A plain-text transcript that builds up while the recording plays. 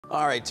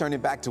All right, turning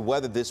back to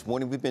weather this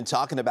morning. We've been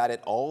talking about it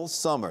all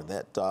summer,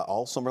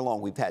 all summer long.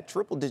 We've had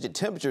triple-digit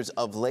temperatures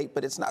of late,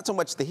 but it's not so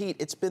much the heat.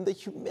 It's been the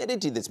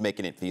humidity that's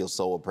making it feel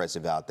so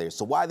oppressive out there.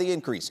 So why the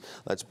increase?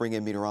 Let's bring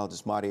in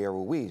meteorologist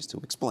Mariel Ruiz to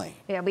explain.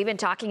 Yeah, we've been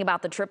talking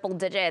about the triple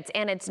digits,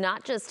 and it's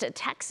not just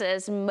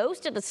Texas.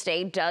 Most of the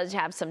state does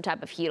have some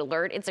type of heat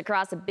alert. It's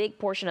across a big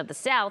portion of the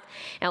south.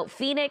 Now,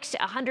 Phoenix,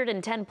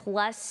 110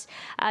 plus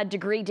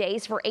degree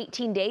days for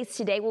 18 days.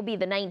 Today will be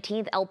the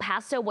 19th. El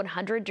Paso,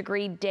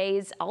 100-degree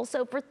days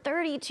also for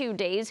 32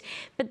 days.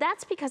 But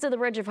that's because of the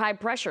ridge of high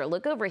pressure.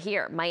 Look over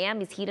here.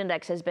 Miami's heat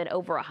index has been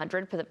over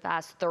 100 for the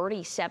past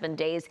 37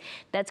 days.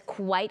 That's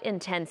quite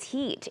intense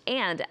heat.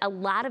 And a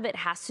lot of it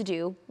has to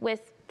do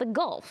with the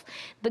Gulf.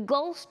 The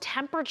Gulf's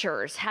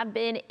temperatures have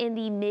been in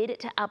the mid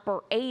to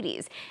upper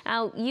 80s.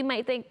 Now, you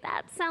might think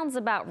that sounds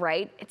about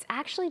right. It's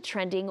actually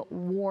trending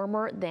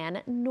warmer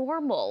than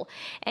normal,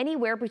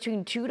 anywhere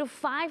between 2 to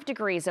 5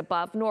 degrees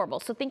above normal.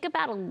 So think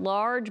about a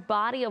large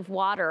body of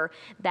water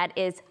that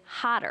is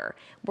hotter.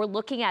 We're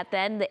looking at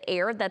then the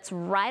air that's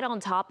right on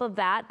top of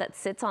that, that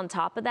sits on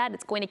top of that.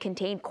 It's going to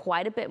contain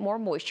quite a bit more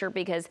moisture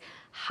because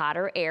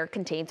hotter air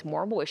contains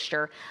more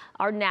moisture.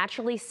 Our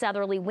naturally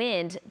southerly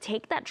wind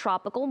take that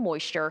tropical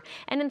moisture,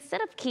 and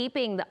instead of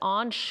keeping the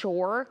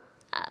onshore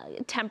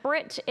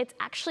temperate, it's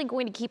actually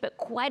going to keep it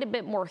quite a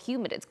bit more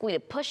humid. It's going to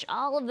push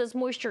all of this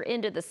moisture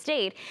into the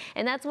state,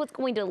 and that's what's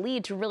going to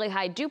lead to really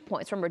high dew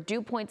points. Remember,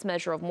 dew points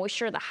measure of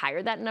moisture. The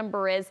higher that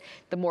number is,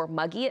 the more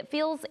muggy it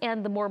feels,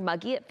 and the more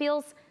muggy it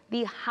feels,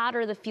 the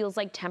hotter the feels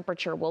like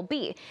temperature will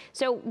be.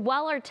 So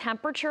while our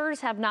temperatures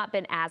have not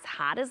been as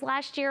hot as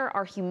last year,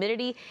 our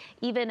humidity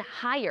even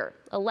higher.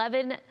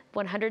 11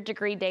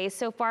 100-degree days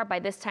so far. By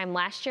this time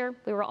last year,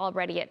 we were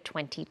already at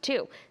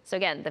 22. So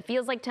again, the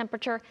feels like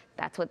temperature,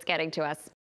 that's what's getting to us.